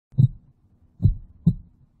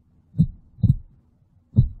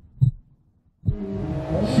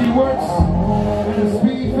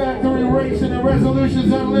at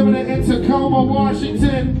Resolutions Unlimited in Tacoma,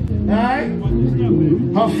 Washington. All right?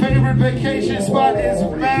 Her favorite vacation spot is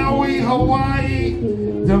Maui, Hawaii.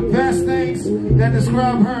 The best things that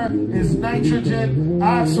describe her is nitrogen,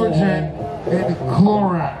 oxygen, and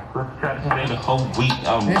chloride.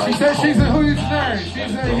 And she says she's a huge nerd.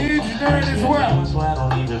 She's a huge nerd as well.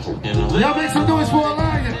 Y'all make some noise for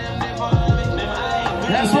Alaya.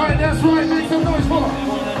 That's right, that's right. Make some noise for her.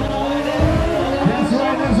 That's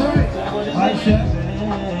right, that's right. All right, Chef.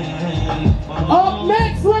 Up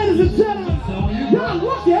next, ladies and gentlemen. Y'all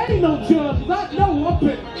lucky I ain't no judge. I know up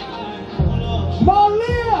it.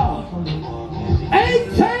 Malia,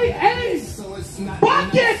 a.k.a.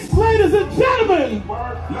 Buckets, ladies and gentlemen. Woo!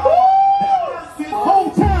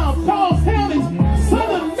 Hometown, Charles County,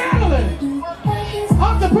 Southern Maryland.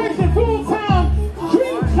 Occupation, full-time,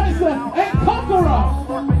 dream chaser, and conqueror.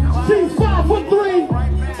 She's 5'3"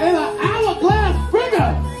 and an hourglass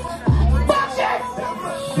figure. Buckets!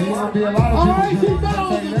 Alright, she's better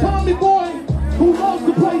on the Tommy boy who loves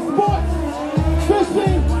to play sports,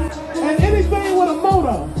 fishing, and anything with a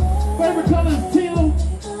motor. Favorite color is teal.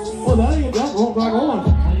 Oh, that ain't that wrong back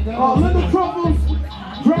on. Linda Truffles,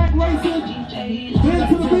 drag racing, been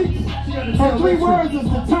to the beach. Her 3 words is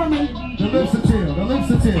determined. The lips are teal, the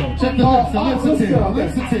lips are teal. Check the lips, the lips are teal, the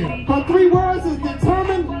lips are teal. Her 3 words is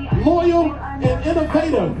determined, loyal, and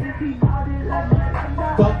innovative.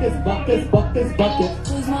 Buckets, buckets, buckets, buckets.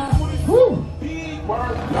 Woo!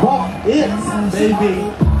 Buckets, baby.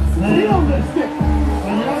 He on that stick.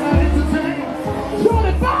 Are y'all not entertained?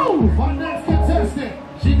 Jordan Bone! Our next contestant,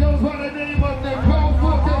 she goes by the name of Nicole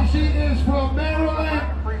Booker. She is from Maryland.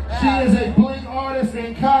 She is a bling artist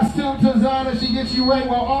and costume designer. She gets you right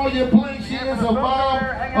while all your bling. She is a mom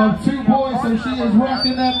of 2 boys, so she is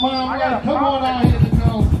rocking that mom life. Come on out here,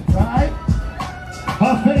 Nicole. Alright?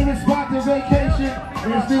 Her favorite spot to vacation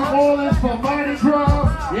is New Orleans for Mardi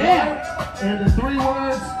Gras. Yeah! And the 3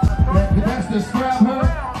 words that best describe her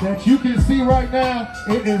that you can see right now,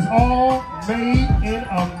 it is all made in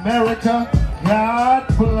America. God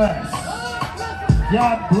bless.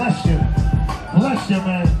 God bless you. Bless you,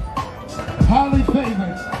 man. Highly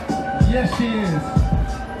favored. Yes, she is.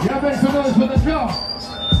 Y'all make some noise for the job.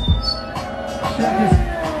 Check this.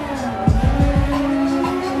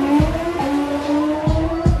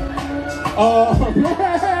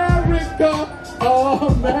 America,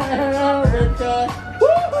 America.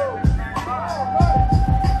 Woo-hoo.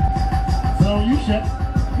 So you, Chef.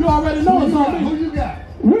 You already know it's on me. Who you got?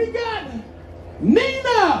 We got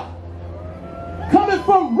Nina coming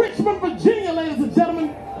from Richmond, Virginia, ladies and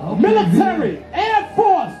gentlemen. Okay, Military, Air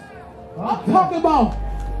Force. Okay. I'm talking about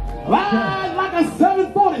ride like a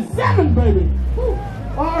 747, baby. Woo.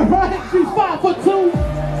 All right, she's 5'2".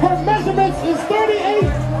 Her measurements is 38,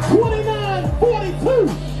 29, 42.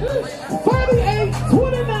 38,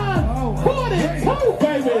 29, 42,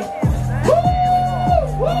 baby. Woo!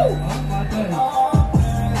 Woo!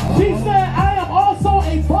 She said, I am also a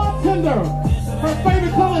bartender. Her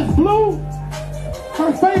favorite color is blue.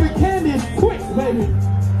 Her favorite candy is Twix, baby.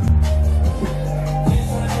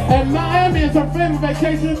 And Miami is her favorite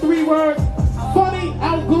vacation. 3 words: funny,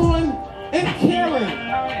 outgoing, and caring.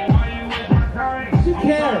 She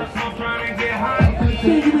cares. She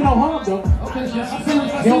ain't give me no harm, though. Okay, Chef. I see what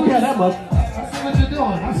You don't care that much. I see what you're doing.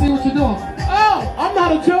 I see what you're doing. Oh, I'm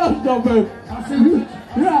not a judge, though, baby. I see what you're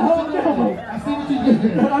You got hold down, baby. I see what you're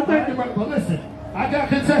doing. I thank you, brother. But listen, I got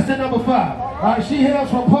contestant number 5. All right, she hails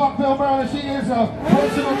from Parkville, Maryland. She is a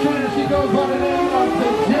personal trainer. She goes by the name of the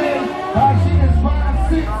J. She is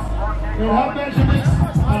 5'6", and her measurements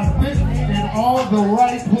are fit in all the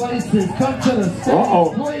right places. Come to the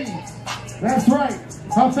stage, please. That's right.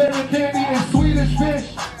 Her favorite candy is Swedish fish.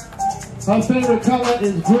 Her favorite color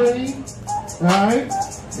is green. All right,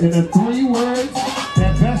 and the 3 words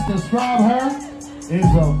that best describe her is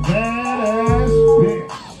a badass bitch.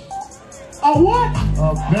 A what?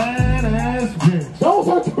 A badass bitch. Those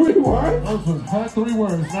are 3 words? Those was her 3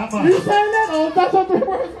 words, not mine. You saying that? Oh, that's her 3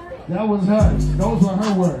 words? That was hers. Those were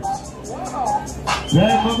her words. Wow.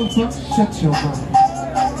 That motherfucker, shut your mouth.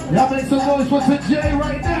 Y'all make some noise for Tajay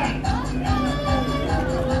right now.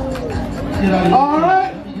 All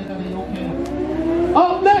right.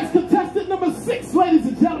 Up next, contestant number 6, ladies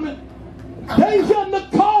and gentlemen. Deja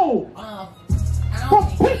Nicole. From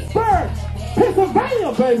Pittsburgh,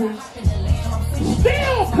 Pennsylvania, baby.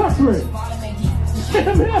 Steel country.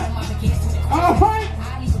 All right.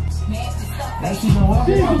 She's a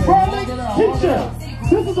Berlin teacher.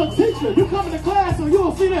 This is a teacher. You come into class and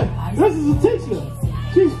you'll see this. This is a teacher.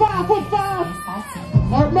 She's 5'5".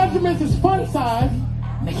 Her measurements is fun size.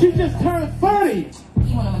 She just turned 30.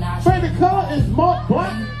 Favorite color is malt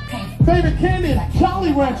black. favorite candy is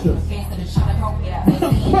Jolly Rancher.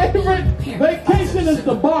 Favorite vacation is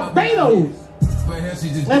the Barbados.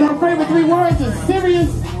 And her favorite 3 words is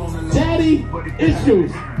serious daddy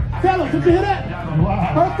issues. Fellas, did you hear that?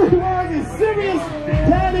 Her 3 words is serious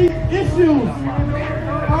daddy issues.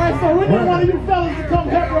 Alright, so we need one of you fellas to come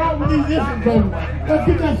help her out with these issues, baby. Let's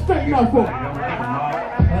get that straightened out for her.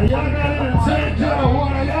 Y'all got entertained,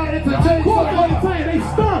 y'all entertained. Of course, they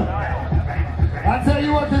stunned. I tell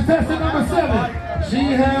you what, contestant number 7. She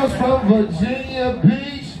hails from Virginia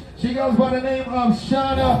Beach. She goes by the name of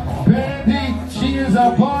Shauna Bandy. She is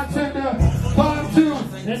a bartender,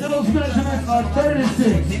 5'2", and those measurements are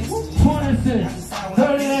 36, 26,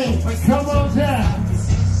 38. Come on down.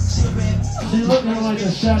 She's looking like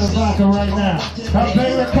a shot of vodka right now. Her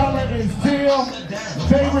favorite color is teal.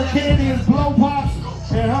 Favorite candy is blow pops.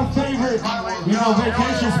 And her favorite,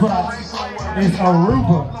 vacation spot is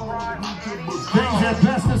Aruba. Things that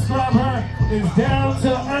best describe her is down to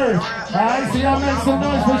earth. Alright, so y'all make some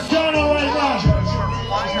noise for Shauna right now.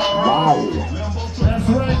 Wow.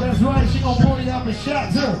 That's right. She gonna pour you up a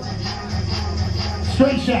shot too.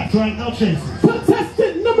 Straight shots, right? No chases.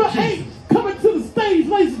 Contestant number 8 coming to the stage,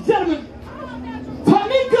 ladies and gentlemen.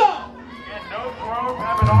 Tanika.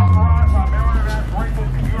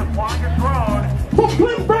 From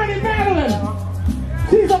Glen Burnie, Maryland.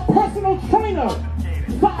 She's a personal trainer,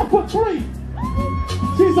 5'3".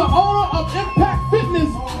 She's the owner of Impact Fitness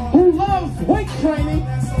who loves weight training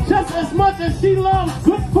just as much as she loves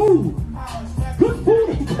good food. Good food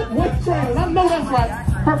and good weight training. I know that's right.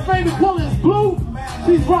 Her favorite color is blue.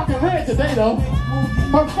 She's rocking red today though.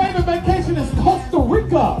 Her favorite vacation is Costa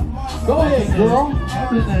Rica. Go ahead, girl.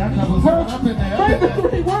 Her favorite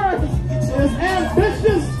 3 words is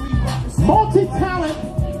ambitious, multi-talent,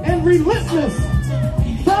 and relentless.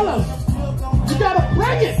 Fellas, you gotta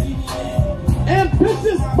bring it.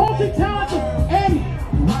 Ambitious, multi-talented, and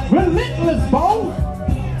relentless, Bo.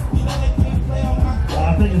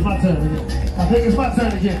 I think it's my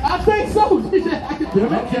turn again. I think so.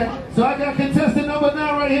 Okay, so I got contestant number 9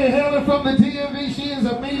 right here, hailing from the DMV. She is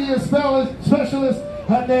a media specialist.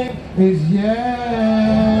 Her name is Yes.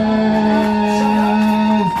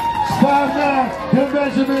 5'9". Her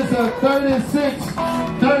measurements are 36,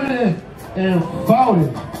 30, and 40.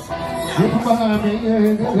 Get from behind me.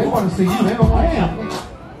 They want to see you. They don't want to.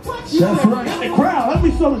 That's right. In the crowd. Let me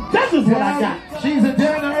show the judges what I got. She's a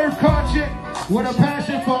down-to-earth car chick with a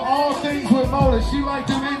passion for all things with motors. She likes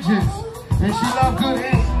them engines. And she loves good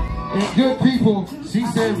ink and good people. She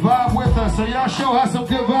said vibe with us. So y'all show her some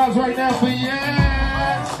good vibes right now for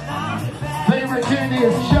Yes. Favorite candy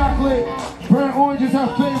is chocolate. Burnt orange is her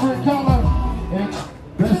favorite color. And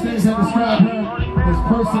best things that describe her is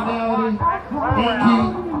personality, inky,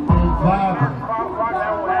 and vibrant.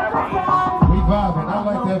 We vibing. I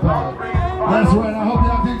like that vibe. That's right. I hope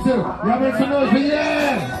y'all do too. Y'all make some noise for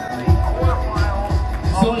Yes.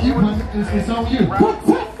 So you, it's on you.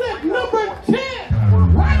 Contestant number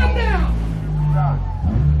 10. Write them down.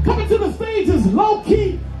 Coming to the stage is Low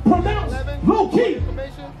Key, pronounced Low Key.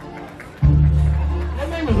 Her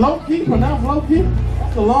name is Low Key, pronounced Low Key.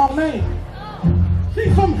 That's a long name.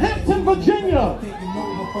 She's from Hampton, Virginia.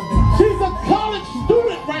 She's a college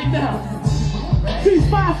student right now. She's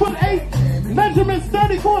 5'8", measurements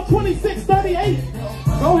 34, 26, 38.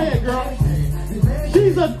 Go ahead, girl.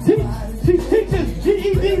 She teaches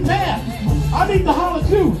GED math. I need to holler at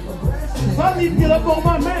you. I need to get up on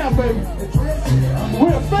my math, baby.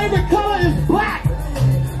 Her favorite color is black.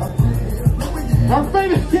 Her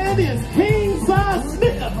favorite candy is king size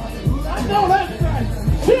Snickers. I know that's right.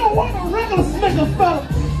 She don't want a regular Snickers, fella.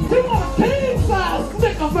 She want a king size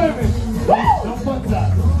Snickers, baby. Woo!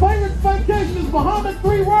 Favorite vacation is Bahamas,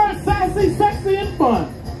 3 words, sassy, sexy, and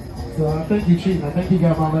fun. So I think you cheating. I think you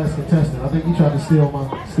got my last contestant. I think you tried to steal my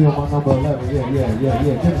number 11. Yeah.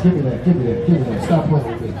 Give me that. Stop playing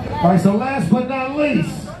with me. All right, so last but not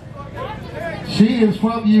least, she is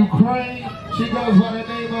from Ukraine. She goes by the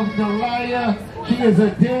name of Nalaya. She is a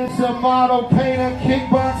dancer, model, painter,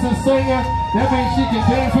 kickboxer, singer. That means she can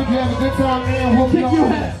dance with you, have a good time, and whoop your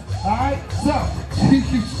ass. All right, so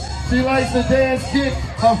she likes to dance, kick.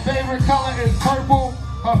 Her favorite color is purple.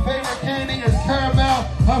 Her favorite candy is caramel.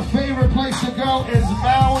 Her favorite place to go is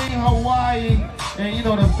Maui, Hawaii. And you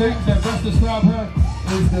know the things that best describe her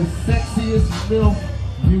is the sexiest MILF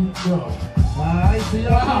you know. Alright, so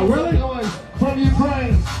y'all really noise from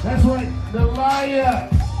Ukraine. That's right, Nalaya.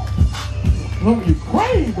 From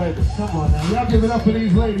Ukraine, baby. Come on now, y'all give it up for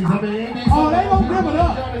these ladies. I mean, ain't these they gonna give it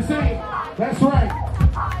up. That's right.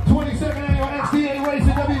 22nd annual XDA race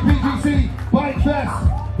at WPGC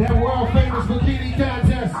Bikefest. That world famous bikini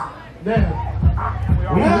contest. Now,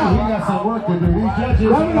 we got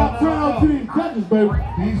judges. Let me not turn on to these judges, baby.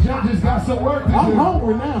 These judges got some work to do. I'm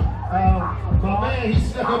hungry now. My man, he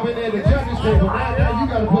snuck up in there at the judges table. Now you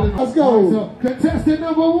got to put it. Let's go. So, contestant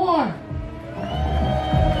number 1.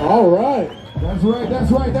 All right. That's right.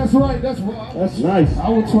 That's nice. I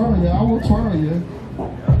will twirl you.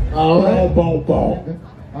 All right. Boom.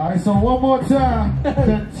 All right, so one more time.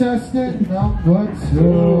 Contestant number 2.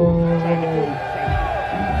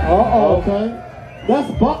 Okay.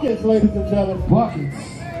 That's buckets, ladies and gentlemen. Buckets.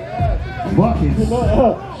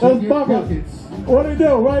 That's buckets. What do you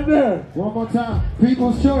do right there? One more time.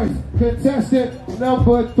 People's choice. Contestant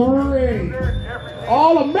number 3.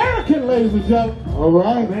 All American, ladies and gentlemen. All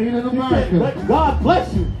right. Made in America. God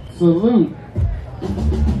bless you. Salute.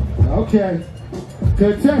 Okay.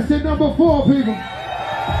 Contestant number 4, people.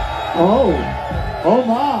 Oh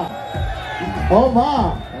my.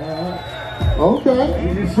 Okay.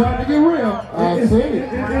 It's trying to get real. It's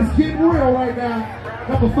getting real right now.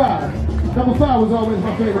 Number 5. Number 5 was always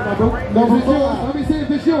my favorite number. Number 5. Let me see if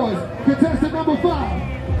it's yours. Contestant number 5.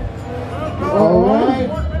 All right.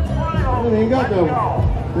 We ain't got no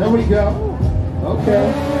one. There we go.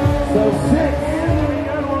 Okay. So 6.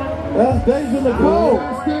 That's Deja in the cold.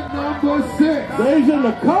 Contestant number 6. Deja in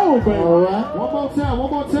the cold, baby. All right. One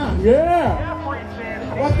more time. Yeah.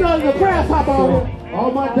 What's going the grasshopper on it? All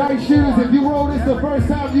my dice shooters, if you roll this the first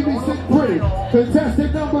time, you be sitting pretty.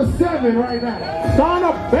 Contestant number 7 right now. Son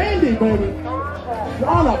of Bandit, baby.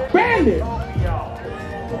 Son of Bandit.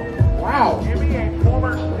 Wow.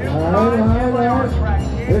 All right.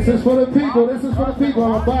 This is for the people.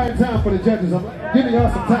 I'm buying time for the judges. I'm giving y'all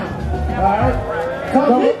some time. All right.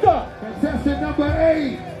 Tanika. Contestant number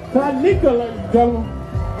 8. Tanika, ladies and gentlemen.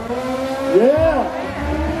 Yeah.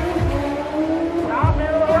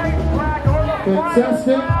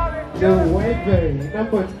 Contestant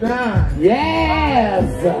number 9. Yes.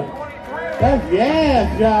 That's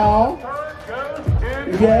yes, y'all.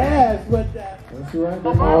 Yes, but that's right.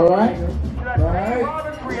 All right.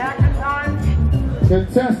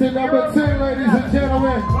 Contestant number 10, ladies and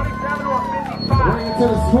gentlemen. Bring it to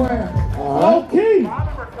the square. Low key.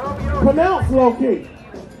 Pronounce low key.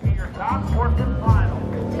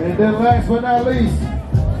 And then last but not least,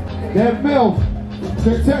 that MILF.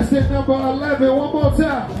 Contestant number 11, one more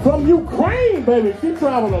time. From Ukraine, baby. She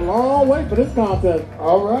traveled a long way for this contest.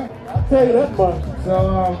 All right. I'll tell you that much. So,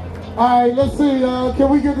 all right, let's see. Can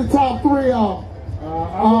we get the top 3 out?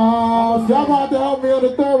 Y'all about to help me on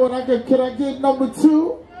the third one. Can I get number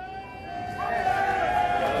 2?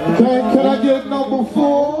 Okay, can I get number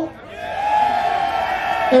 4?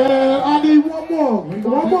 And I need one more.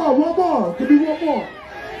 One more. Give me one more.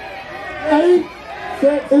 8?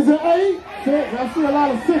 6. Is it 8? 6. I see a lot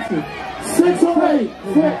of 6s. 6 or 8?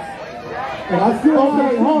 6. I see a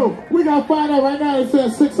lot of hold on. We gotta find out right now. It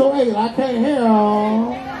says 6 or 8. I can't hear.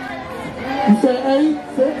 You say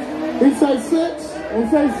 8? 6? He say 6? He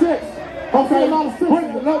say 6. Okay, a lot of 6. Bring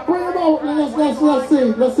them out. Let's see.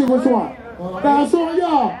 Let's see which one. Now it's on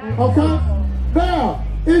y'all. Okay? Now,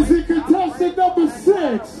 is it contestant number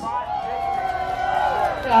 6?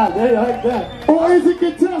 God, they like that. Or is it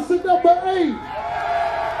contestant number 8?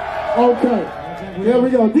 Okay. Here we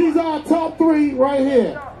go. These are our top 3 right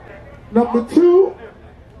here. Number 2,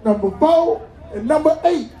 number 4, and number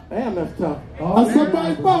 8. Damn, that's tough. I said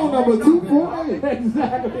my phone number 2, 4, 8.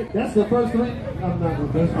 Exactly. That's the first 3. I'm not the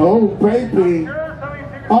best. Oh, baby.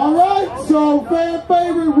 All right. So, fan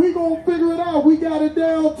favorite, we gonna figure it out. We got it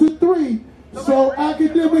down to 3. So,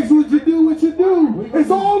 academics, would you do what you do? It's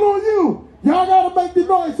all on you. Y'all gotta make the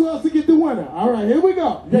noise so us to get the winner. All right, here we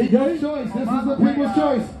go. People's choice. This is the people's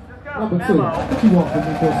choice. Number 2. What you want from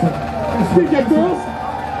me, girls? Speak that, girls.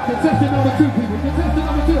 Contestant number 2, people. Contestant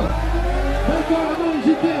number 2. Make all the noise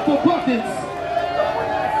you can for buckets.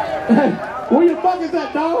 Hey, where your buckets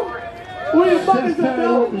at, dog? Where your buckets at,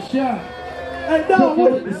 dog? The shot. Hey, dog, where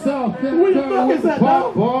your buckets at,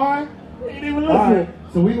 dog? Boy. You ain't even listening.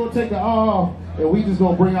 So we gonna take the off, and we just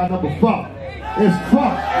gonna bring out number 4. It's 4.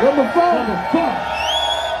 Number 4. Number 4.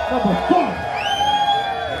 Number 4.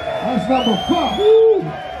 That's number 4. Woo.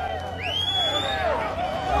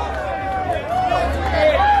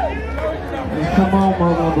 Come on, my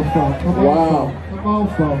number 4. Come on, wow. 4. Come on,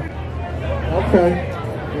 4. Okay.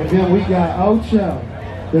 And then we got Ocho.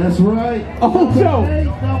 That's right. Ocho.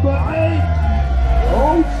 Number 8.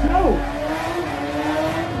 Ocho.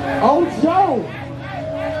 Ocho.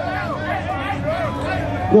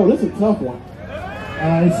 Yo, this is a tough one.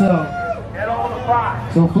 Alright,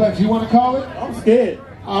 so Flex, you want to call it? I'm scared.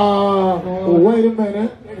 Wait a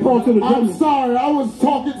minute. I'm sorry, I was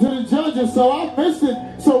talking to the judges, so I missed it.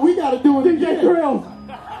 So we got to do it again.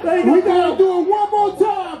 We got to do it one more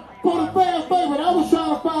time. for the fan favorite. I was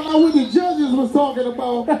trying to find out what the judges was talking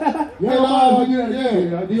about. So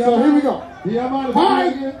here we go. All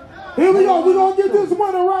right, here we go. We're going to get this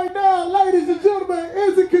winner right now. Ladies and gentlemen,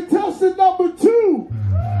 is it contestant number 2?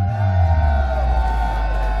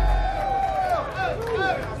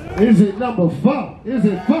 Is it number 4? Is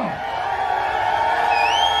it 4?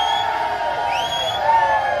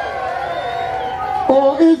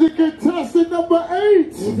 Or is it contestant number 8?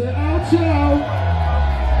 Is it Ocho?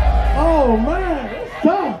 Oh man, it's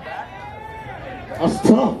tough. That's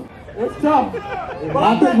tough. It's tough. But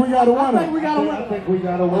I think we got to win. I think we got to win. I think we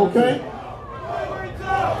got to win. Okay.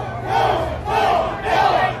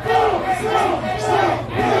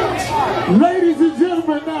 Ladies and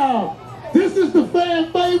gentlemen, now, this is the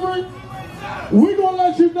fan favorite. We're going to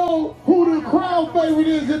let you know who the crowd favorite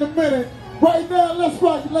is in a minute. Right now, let's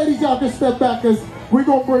rock. Ladies, y'all can step back because we're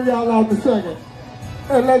going to bring y'all out in a second.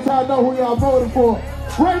 And let y'all know who y'all voted for.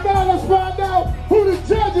 Right now, let's find out who the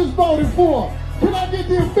judges voted for. Can I get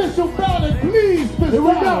the official ballot, please, Mr. Here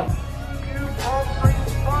we go.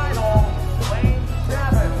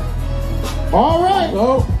 All right.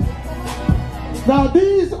 Oh. Now,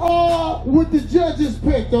 these are what the judges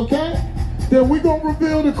picked, okay? Then we're going to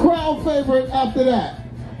reveal the crowd favorite after that.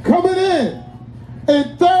 Coming in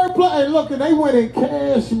 3rd place. Hey, look, and they went in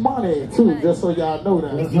cash money, too, just so y'all know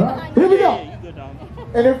that. Right. Here we go.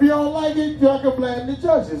 And if you don't like it, y'all can blame the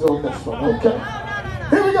judges on this one, okay?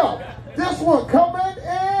 Here we go. This one coming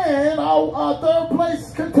in, our 3rd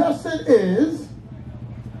place contestant is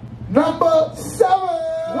number 7.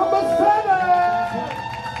 Number 7.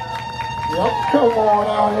 Yep, come on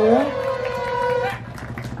out here.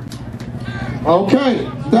 Okay,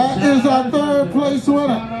 that is our 3rd place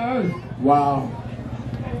winner. Wow.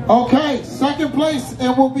 Okay, 2nd place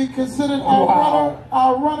and will be considered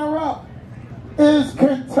our runner-up is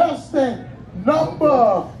contestant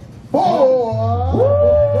number 4.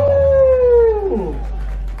 Woo!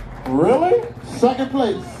 Really? 2nd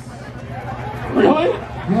place. Really?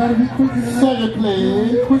 You gotta be quicker than that. 2nd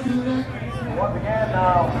place. Quicker than that. Once again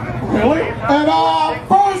now. Really? And our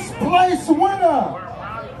 1st place winner.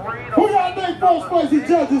 Who y'all think 1st place the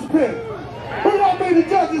judges pick? Who y'all think the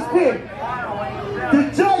judges pick? The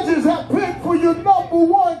judges have picked for your number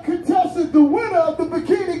 1 contestant, the winner of the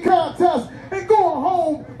bikini contest, and going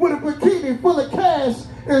home with a bikini full of cash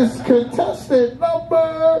is contestant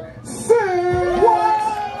number 6. Whoa!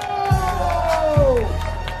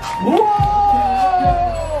 Whoa!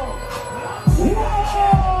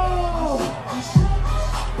 Whoa!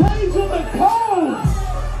 Days in the cold!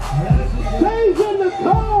 Days in the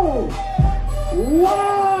cold!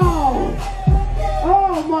 Wow!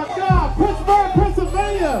 Oh my God! Pittsburgh,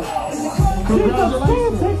 Pennsylvania! She's a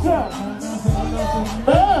school teacher!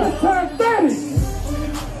 Yeah! Turn 30!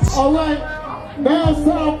 All right, now it's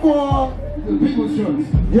time for the people's choice.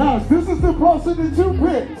 Yes, this is the person that you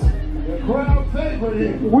picked. The crowd favorite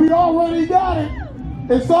here. We already got it.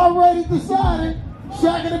 It's already decided.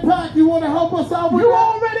 Shaq and the Pack, you want to help us out with that? You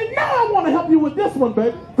already know I want to help you with this one,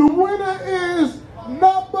 baby. The winner is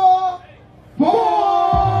number 4,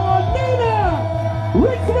 Nina!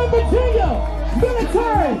 Richmond, Virginia,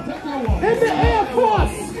 military, in the Air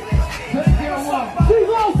Force. She's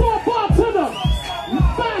also a bartender.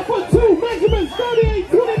 5'2", measurements 38,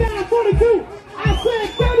 29, 42. I said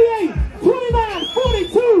 38, 29,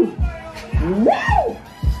 42. Woo!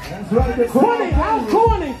 That's right, the 20,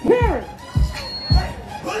 outgoing, Karen.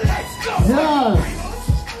 Let's go. Yeah.